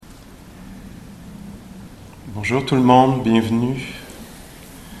Bonjour tout le monde, bienvenue.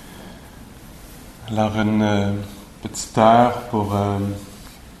 Alors une petite heure pour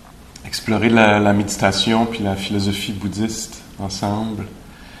explorer la méditation puis la philosophie bouddhiste ensemble.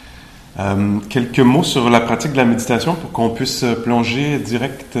 Quelques mots sur la pratique de la méditation pour qu'on puisse plonger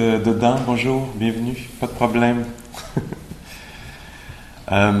direct dedans. Bonjour, bienvenue, pas de problème.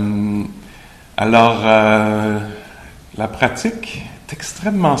 La pratique est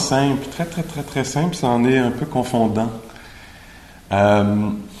extrêmement simple, très simple, ça en est un peu confondant.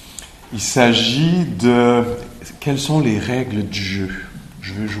 Il s'agit de quelles sont les règles du jeu.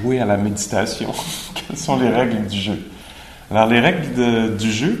 Je veux jouer à la méditation. Quelles sont les règles du jeu? Alors, les règles du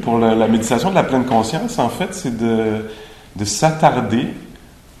jeu pour la méditation de la pleine conscience, en fait, c'est de s'attarder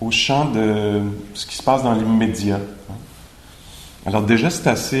au champ de ce qui se passe dans l'immédiat. Alors déjà, c'est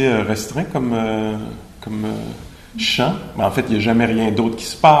assez restreint comme champ. Mais en fait, il n'y a jamais rien d'autre qui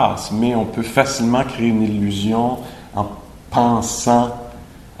se passe, mais on peut facilement créer une illusion en pensant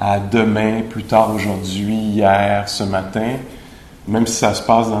à demain, plus tard aujourd'hui, hier, ce matin. Même si ça se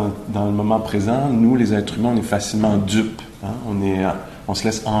passe dans le moment présent, nous, les êtres humains, on est facilement dupes. On se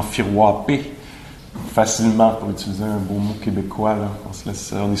laisse enfiroiper facilement, pour utiliser un beau mot québécois. Là.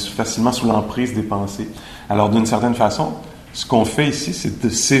 On est facilement sous l'emprise des pensées. Alors, d'une certaine façon, ce qu'on fait ici, c'est de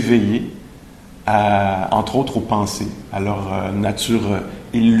s'éveiller, entre autres, aux pensées, à leur nature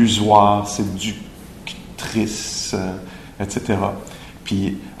illusoire, séductrice, etc.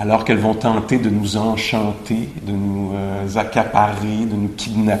 Puis, alors qu'elles vont tenter de nous enchanter, de nous accaparer, de nous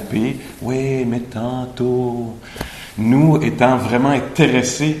kidnapper, oui, mais tantôt, nous étant vraiment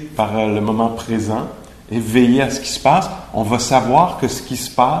intéressés par le moment présent, éveillés à ce qui se passe, on va savoir que ce qui se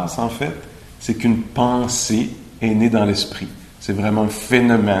passe, en fait, c'est qu'une pensée est née dans l'esprit. C'est vraiment un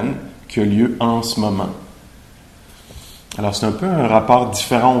phénomène qui a lieu en ce moment. Alors, c'est un peu un rapport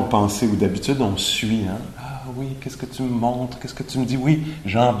différent aux pensées où d'habitude on suit. Ah oui, qu'est-ce que tu me montres? Qu'est-ce que tu me dis? Oui,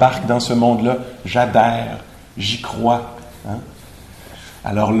 j'embarque dans ce monde-là, j'adhère, j'y crois.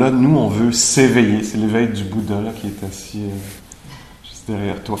 Alors là, nous, on veut s'éveiller. C'est l'éveil du Bouddha là, qui est assis juste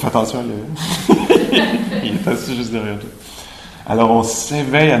derrière toi. Fais attention, il est assis juste derrière toi. Alors, on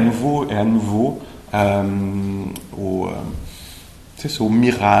s'éveille à nouveau et à nouveau au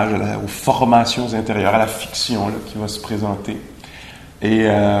mirage, aux formations intérieures, à la fiction là, qui va se présenter. Et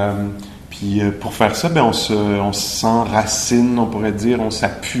puis pour faire ça, on s'enracine, on pourrait dire, on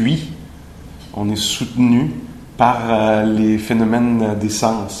s'appuie, on est soutenu par les phénomènes des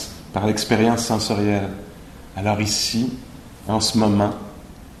sens, par l'expérience sensorielle. Alors ici, en ce moment,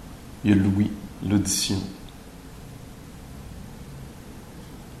 il y a l'ouïe, l'audition.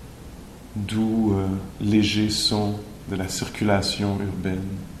 D'où léger son de la circulation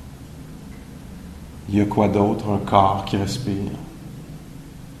urbaine. Il y a quoi d'autre? Un corps qui respire.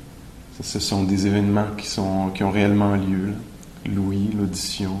 Ça, ce sont des événements qui ont réellement lieu. Là. L'ouïe,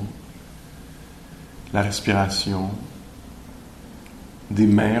 l'audition, la respiration. Des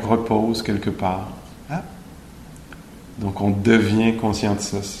mains reposent quelque part. Donc on devient conscient de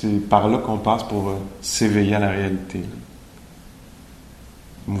ça. C'est par là qu'on passe pour s'éveiller à la réalité. Là.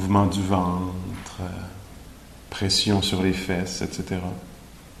 Mouvement du ventre, pression sur les fesses, etc.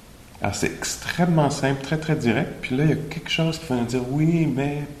 Alors c'est extrêmement simple, très direct. Puis là, il y a quelque chose qui va nous dire, oui,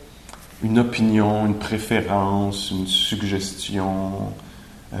 mais une opinion, une préférence, une suggestion,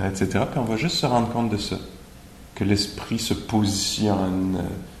 etc. Puis on va juste se rendre compte de ça. Que l'esprit se positionne,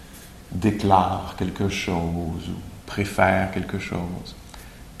 déclare quelque chose, ou préfère quelque chose.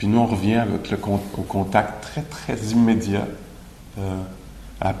 Puis nous, on revient avec au contact très immédiat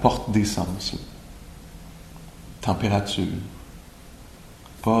à la porte des sens. Là. Température.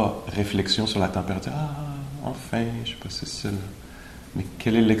 Pas réflexion sur la température. Ah, enfin, je sais pas si c'est ça. Là. Mais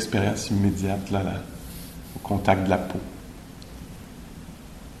quelle est l'expérience immédiate là, au contact de la peau?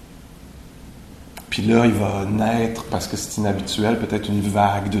 Puis là, il va naître, parce que c'est inhabituel, peut-être une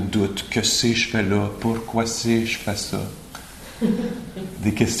vague de doute. Que je fais là? Pourquoi je fais ça?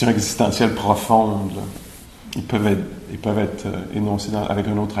 Des questions existentielles profondes. Là. Ils peuvent être énoncés avec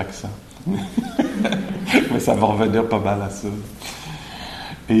un autre accent. Mais ça va revenir pas mal à ça.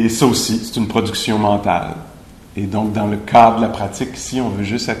 Et ça aussi, c'est une production mentale. Et donc, dans le cadre de la pratique, ici, on veut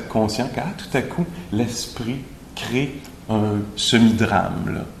juste être conscient que, tout à coup, l'esprit crée un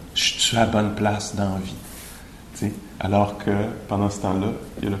semi-drame. Là. Je suis à la bonne place dans la vie. T'sais? Alors que, pendant ce temps-là,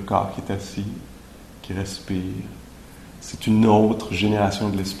 il y a le corps qui est assis, qui respire. C'est une autre génération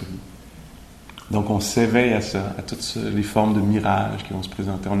de l'esprit. Donc, on s'éveille à ça, à toutes les formes de mirages qui vont se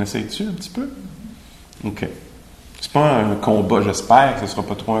présenter. On essaye dessus un petit peu? OK. C'est pas un combat, j'espère que ce sera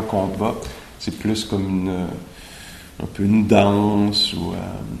pas trop un combat. C'est plus comme un peu une danse ou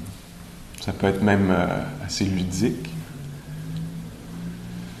Ça peut être même assez ludique.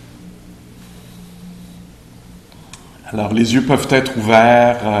 Alors, les yeux peuvent être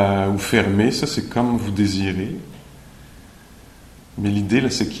ouverts ou fermés, ça c'est comme vous désirez. Mais l'idée, là,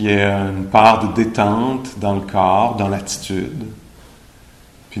 c'est qu'il y ait une part de détente dans le corps, dans l'attitude,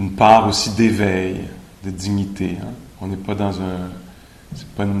 puis une part aussi d'éveil, de dignité. Hein? On n'est pas dans un... C'est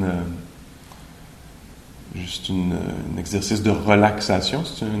pas juste un exercice de relaxation,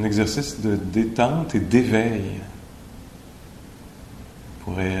 c'est un exercice de détente et d'éveil. On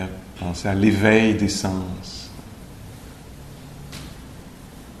pourrait penser à l'éveil des sens.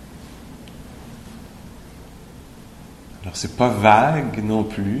 Alors, c'est pas vague non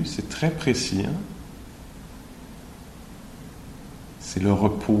plus, c'est très précis. Hein? C'est le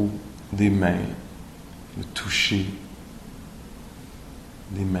repos des mains, le toucher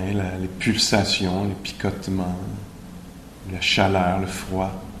des mains, les pulsations, les picotements, la chaleur, le froid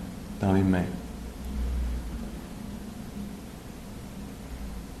dans les mains.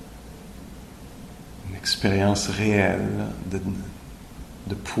 Une expérience réelle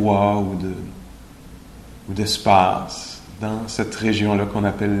de poids ou d'espace dans cette région-là qu'on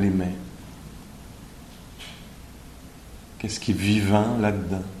appelle les mains. Qu'est-ce qui est vivant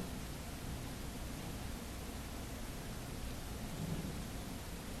là-dedans?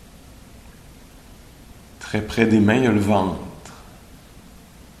 Très près des mains, il y a le ventre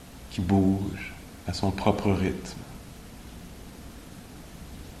qui bouge à son propre rythme.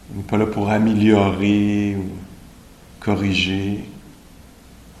 On n'est pas là pour améliorer ou corriger.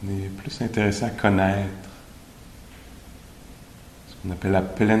 On est plus intéressé à connaître ce qu'on appelle la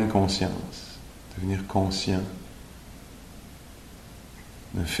pleine conscience, devenir conscient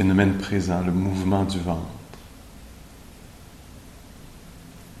d'un phénomène présent, le mouvement du ventre.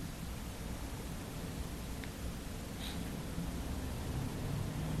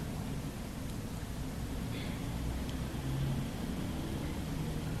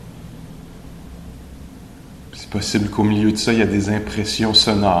 C'est possible qu'au milieu de ça, il y a des impressions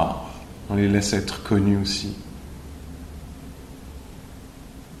sonores. On les laisse être connues aussi.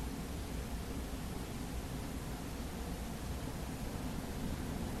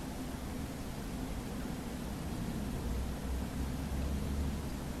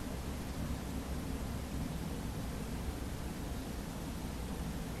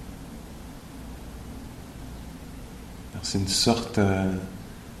 Alors, c'est une sorte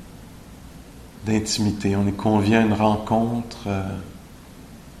d'intimité. On est convié à une rencontre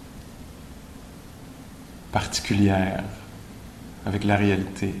particulière avec la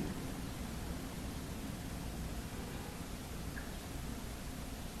réalité.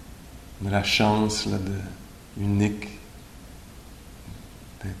 On a la chance là, unique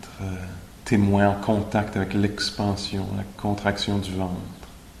d'être témoin en contact avec l'expansion, la contraction du ventre.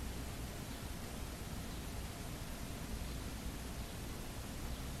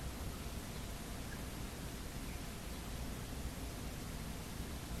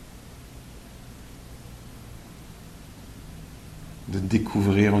 De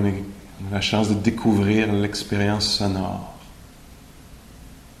découvrir, on a la chance de découvrir l'expérience sonore.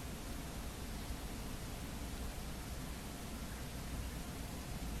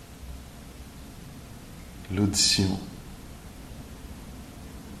 L'audition.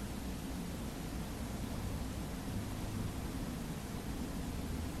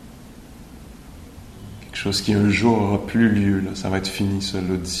 Quelque chose qui un jour aura plus lieu, là. Ça va être fini, ça,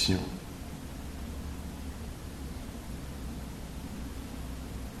 l'audition.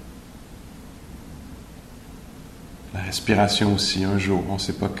 La respiration aussi, un jour, on ne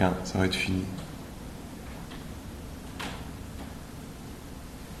sait pas quand, ça va être fini.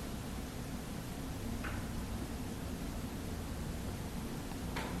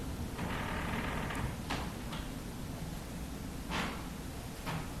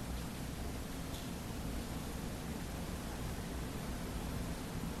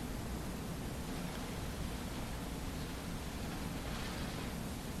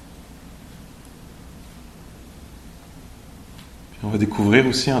 On va découvrir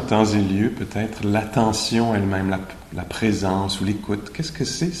aussi en temps et lieu peut-être l'attention elle-même, la présence ou l'écoute. Qu'est-ce que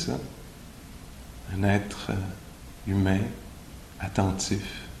c'est ça? Un être humain,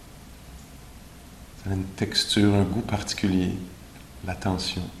 attentif. Ça a une texture, un goût particulier.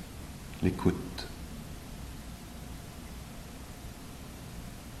 L'attention, l'écoute.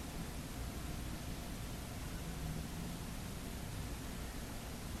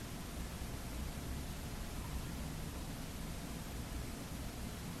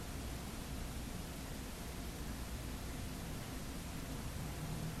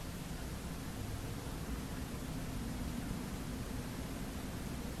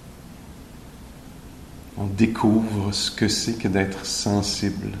 on découvre ce que c'est que d'être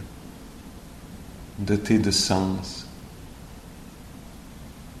sensible, doté de sens.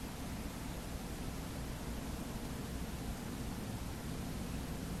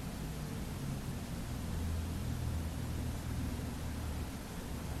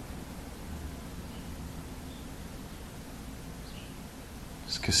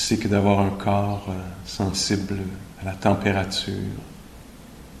 Ce que c'est que d'avoir un corps sensible à la température,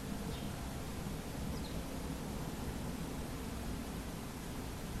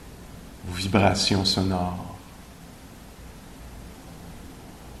 aux vibrations sonores,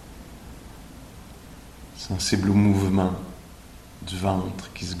 sensible au mouvement du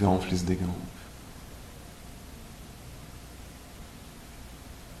ventre qui se gonfle et se dégonfle.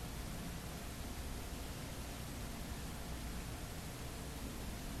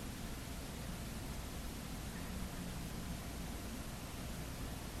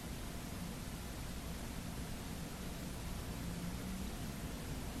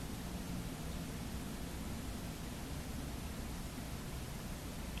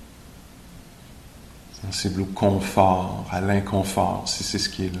 Sensible au confort, à l'inconfort, si c'est ce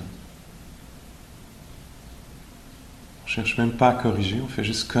qui est là. On ne cherche même pas à corriger, on fait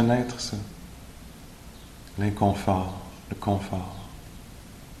juste connaître ça. L'inconfort, le confort.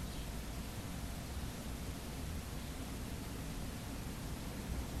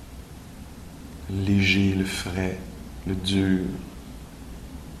 Le léger, le frais, le dur,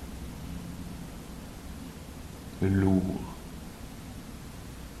 le lourd.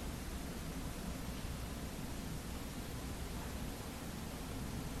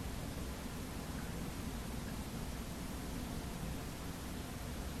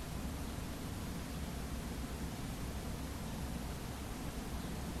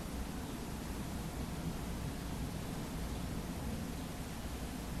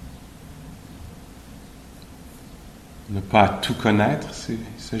 Ne pas tout connaître, il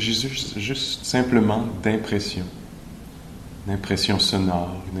s'agit juste simplement d'impression. Une impression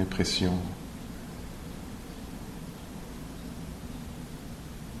sonore, une impression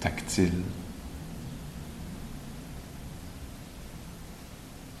tactile.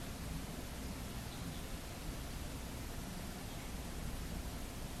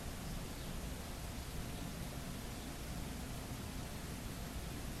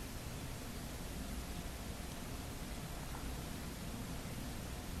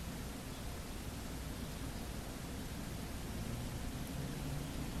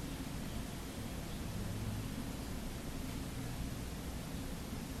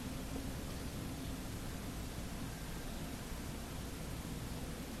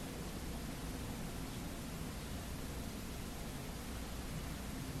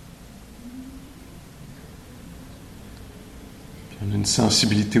 On a une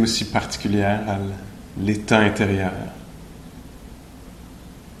sensibilité aussi particulière à l'état intérieur.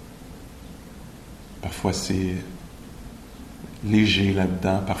 Parfois c'est léger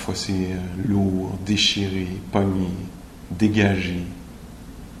là-dedans, parfois c'est lourd, déchiré, pogné, dégagé.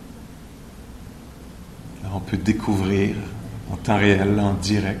 Alors on peut découvrir en temps réel, en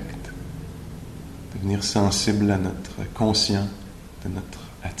direct, devenir sensible à notre conscient de notre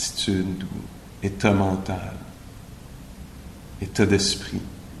attitude ou état mental. État d'esprit.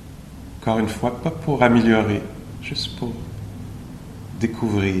 Encore une fois, pas pour améliorer, juste pour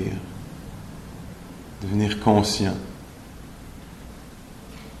découvrir, devenir conscient.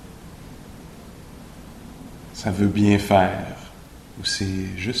 Ça veut bien faire, ou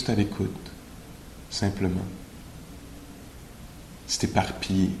c'est juste à l'écoute, simplement. C'est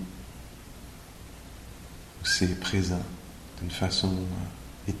éparpillé, ou c'est présent d'une façon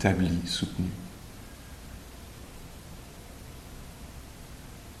établie, soutenue.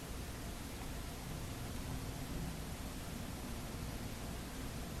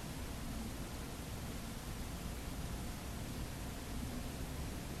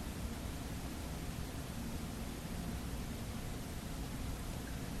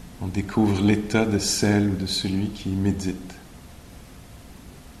 On découvre l'état de celle ou de celui qui médite,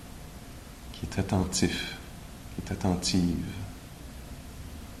 qui est attentif, qui est attentive.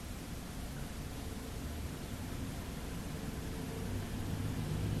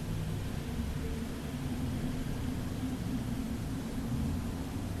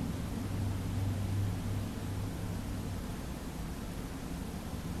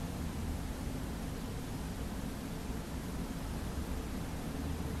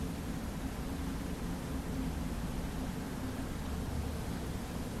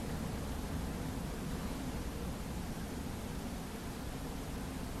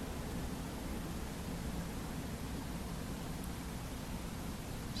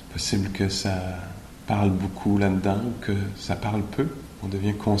 Possible que ça parle beaucoup là-dedans ou que ça parle peu. On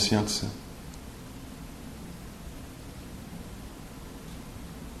devient conscient de ça.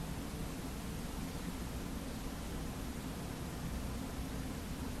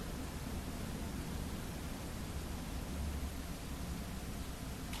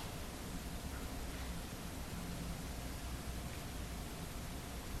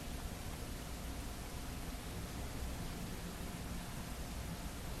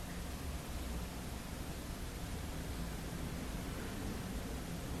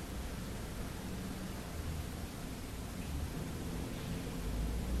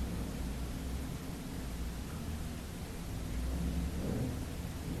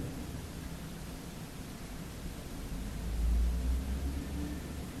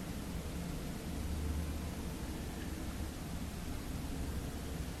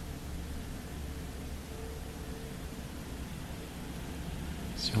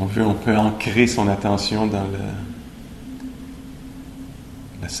 Si on veut, on peut ancrer son attention dans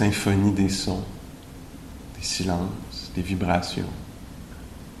la symphonie des sons, des silences, des vibrations.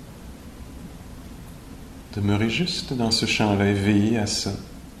 Demeurer juste dans ce champ-là, éveillé à ça.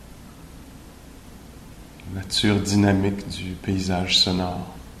 La nature dynamique du paysage sonore.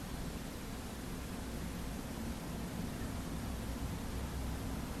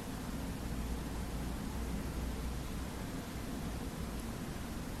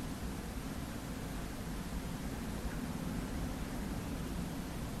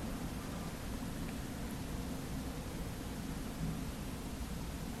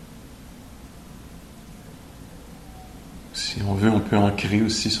 Si on veut, on peut ancrer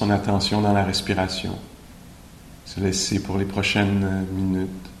aussi son attention dans la respiration. Se laisser pour les prochaines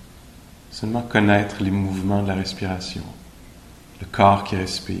minutes seulement connaître les mouvements de la respiration, le corps qui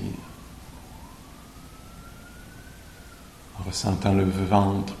respire, en ressentant le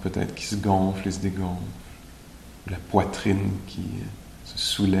ventre peut-être qui se gonfle et se dégonfle, ou la poitrine qui se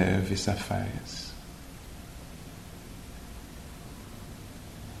soulève et s'affaisse.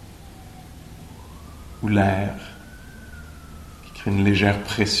 Ou l'air qui crée une légère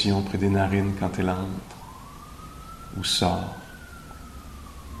pression près des narines quand elle entre ou sort.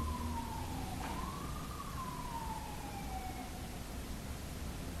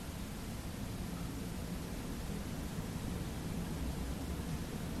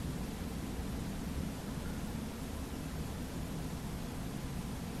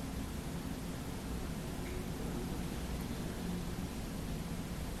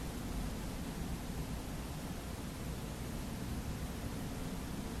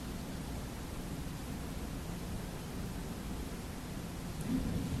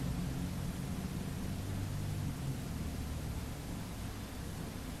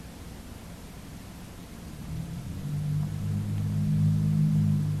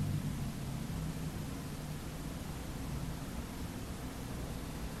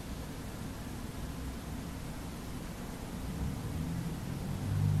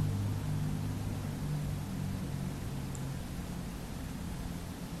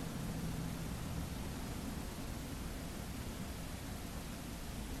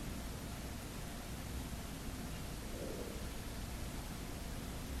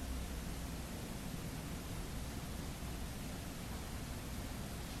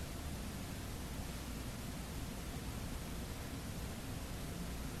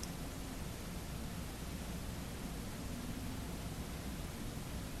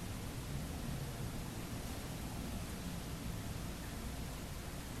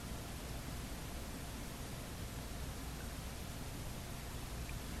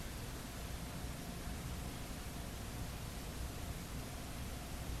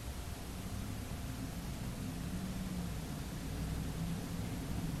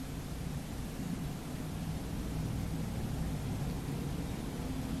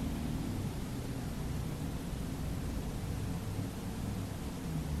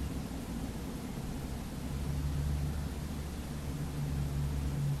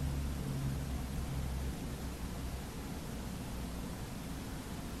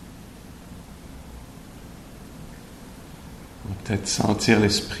 Peut-être sentir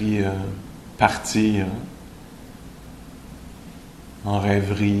l'esprit partir en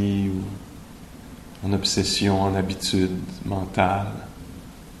rêverie ou en obsession, en habitude mentale.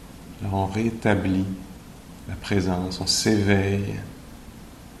 Alors on rétablit la présence, on s'éveille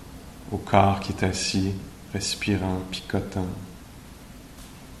au corps qui est assis, respirant, picotant.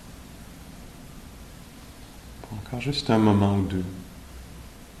 Encore juste un moment ou deux.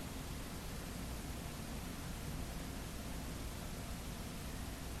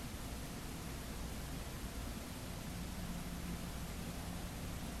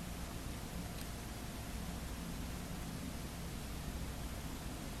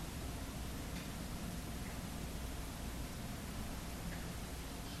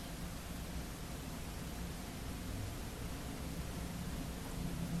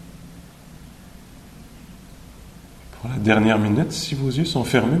 Pour la dernière minute, si vos yeux sont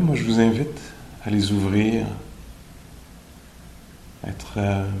fermés, moi je vous invite à les ouvrir, à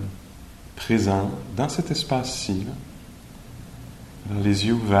être présent dans cet espace-ci, là. Alors, les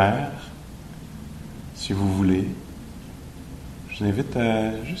yeux ouverts, si vous voulez. Je vous invite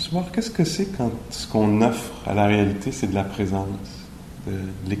à juste voir qu'est-ce que c'est quand ce qu'on offre à la réalité, c'est de la présence, de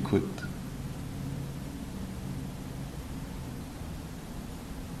l'écoute.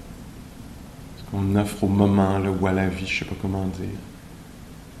 Ce qu'on offre au moment là, ou à la vie, je ne sais pas comment dire.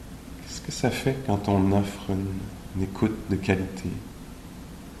 Qu'est-ce que ça fait quand on offre une écoute de qualité?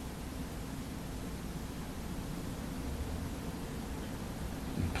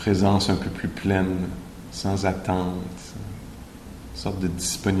 Une présence un peu plus pleine, sans attente, une sorte de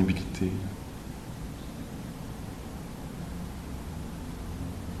disponibilité.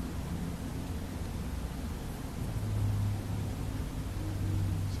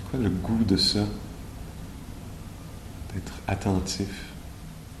 C'est quoi le goût de ça? D'être attentif.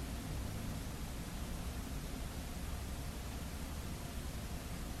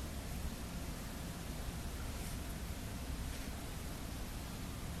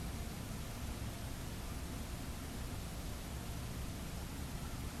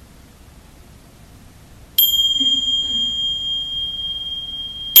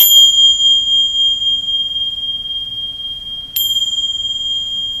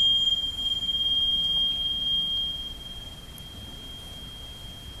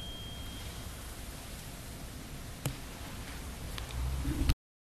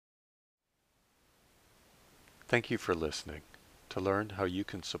 Thank you for listening. To learn how you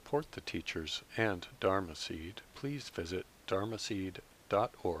can support the teachers and Dharma Seed, please visit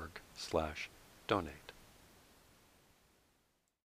dharmaseed.org/donate.